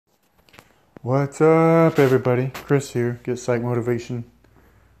What's up, everybody? Chris here, Get Psych Motivation.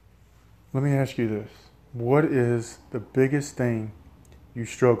 Let me ask you this. What is the biggest thing you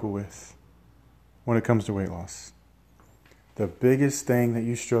struggle with when it comes to weight loss? The biggest thing that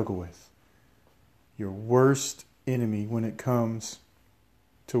you struggle with. Your worst enemy when it comes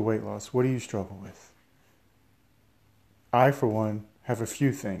to weight loss. What do you struggle with? I, for one, have a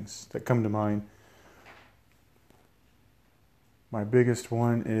few things that come to mind. My biggest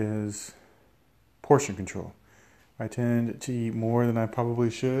one is portion control. I tend to eat more than I probably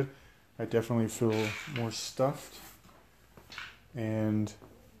should. I definitely feel more stuffed. And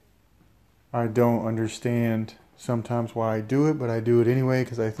I don't understand sometimes why I do it, but I do it anyway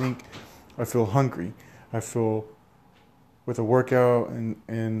because I think I feel hungry. I feel with a workout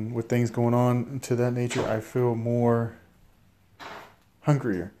and with things going on to that nature, I feel more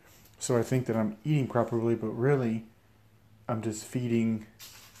hungrier. So I think that I'm eating properly, but really I'm just feeding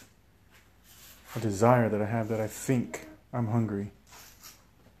a desire that I have that I think I'm hungry.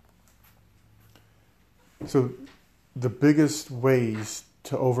 So the biggest ways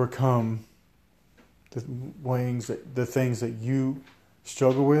to overcome the things that you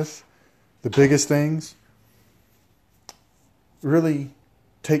struggle with, the biggest things, really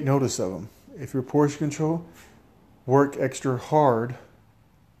take notice of them. If you're portion control, work extra hard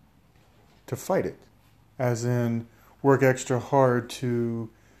to fight it. As in, work extra hard to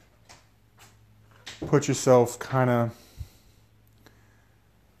put yourself kind of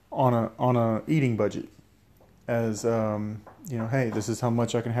on a eating budget, as hey, this is how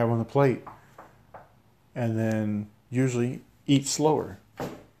much I can have on the plate, and then usually eat slower. I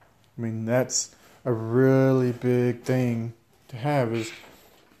mean, that's a really big thing to have. Is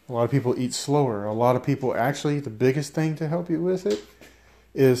a lot of people eat slower. A lot of people actually, the biggest thing to help you with it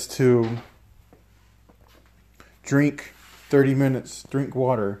is to drink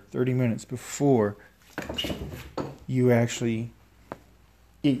water 30 minutes before you actually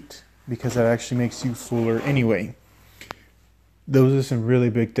eat, because that actually makes you fuller anyway. Those are some really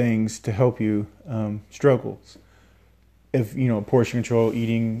big things to help you struggles. If, portion control,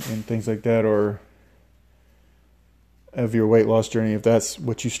 eating, and things like that, or of your weight loss journey, if that's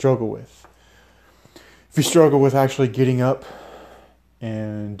what you struggle with. If you struggle with actually getting up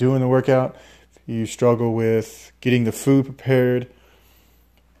and doing the workout, you struggle with getting the food prepared.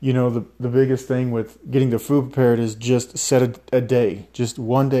 The biggest thing with getting the food prepared is just set a day, just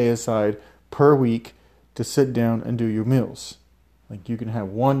one day aside per week to sit down and do your meals. Like, you can have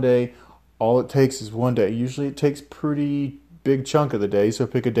one day, all it takes is one day. Usually it takes pretty big chunk of the day, so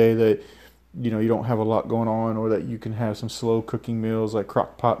pick a day that you don't have a lot going on, or that you can have some slow cooking meals like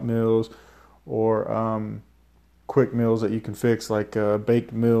crock pot meals, or quick meals that you can fix, like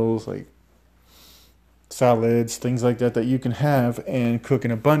baked meals, like salads, things like that you can have and cook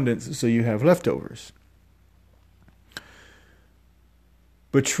in abundance so you have leftovers.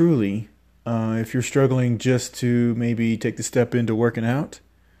 But truly, if you're struggling just to maybe take the step into working out,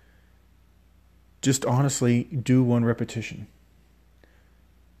 just honestly do one repetition.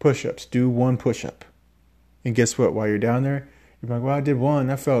 Push-ups, do one push-up. And guess what? While you're down there, you're like, well, I did one,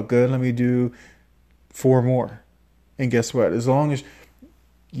 that felt good, let me do 4 more. And guess what? As long as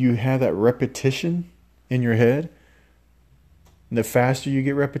you have that repetition in your head, and the faster you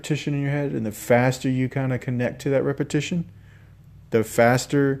get repetition in your head, and the faster you kind of connect to that repetition, the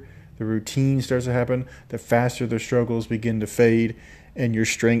faster the routine starts to happen, the faster the struggles begin to fade, and your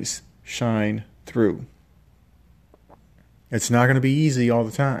strengths shine through. It's not going to be easy all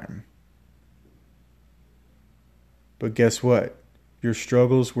the time. But guess what? Your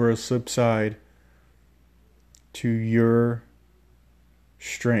struggles will subside to your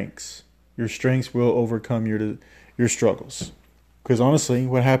strengths. Your strengths will overcome your struggles. Because honestly,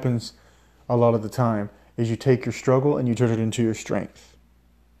 what happens a lot of the time is you take your struggle and you turn it into your strength.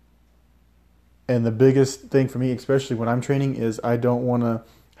 And the biggest thing for me, especially when I'm training, is I don't want to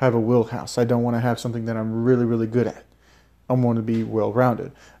have a wheelhouse. I don't want to have something that I'm really, really good at. I want to be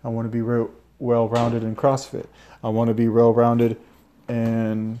well-rounded. I want to be well-rounded in CrossFit. I want to be well-rounded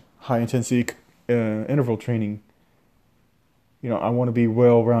in high-intensity interval training. I want to be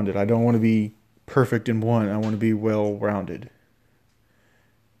well-rounded. I don't want to be perfect in one. I want to be well-rounded.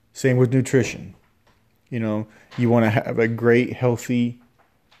 Same with nutrition. You want to have a great, healthy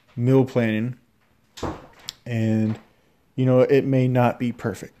meal planning. And, it may not be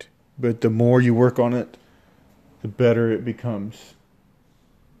perfect. But the more you work on it, the better it becomes.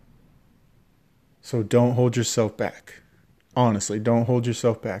 So don't hold yourself back. Honestly, don't hold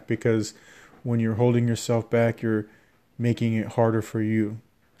yourself back, because when you're holding yourself back, you're making it harder for you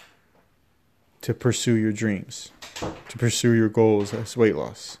to pursue your dreams, to pursue your goals as weight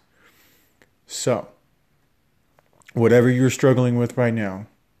loss. So, whatever you're struggling with right now,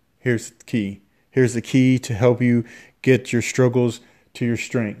 here's the key. Here's the key to help you get your struggles to your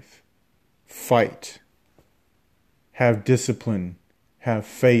strength. Fight. Have discipline. Have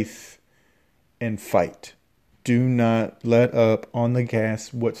faith. And fight. Do not let up on the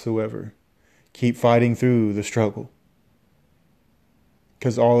gas whatsoever. Keep fighting through the struggle.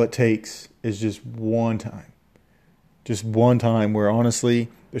 Because all it takes is just one time. Just one time where honestly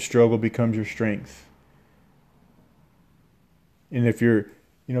the struggle becomes your strength. And if you're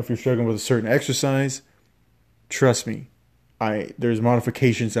struggling with a certain exercise, trust me, there's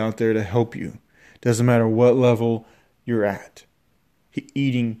modifications out there to help you. Doesn't matter what level you're at.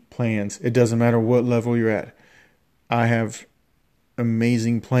 Eating plans, it doesn't matter what level you're at. I have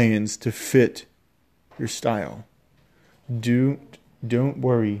amazing plans to fit your style. Don't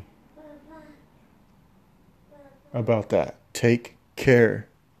worry about that. Take care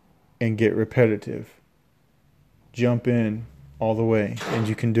and get repetitive. Jump in all the way and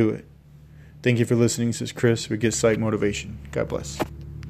you can do it. Thank you for listening. This is Chris with Get Psych Motivation. God bless.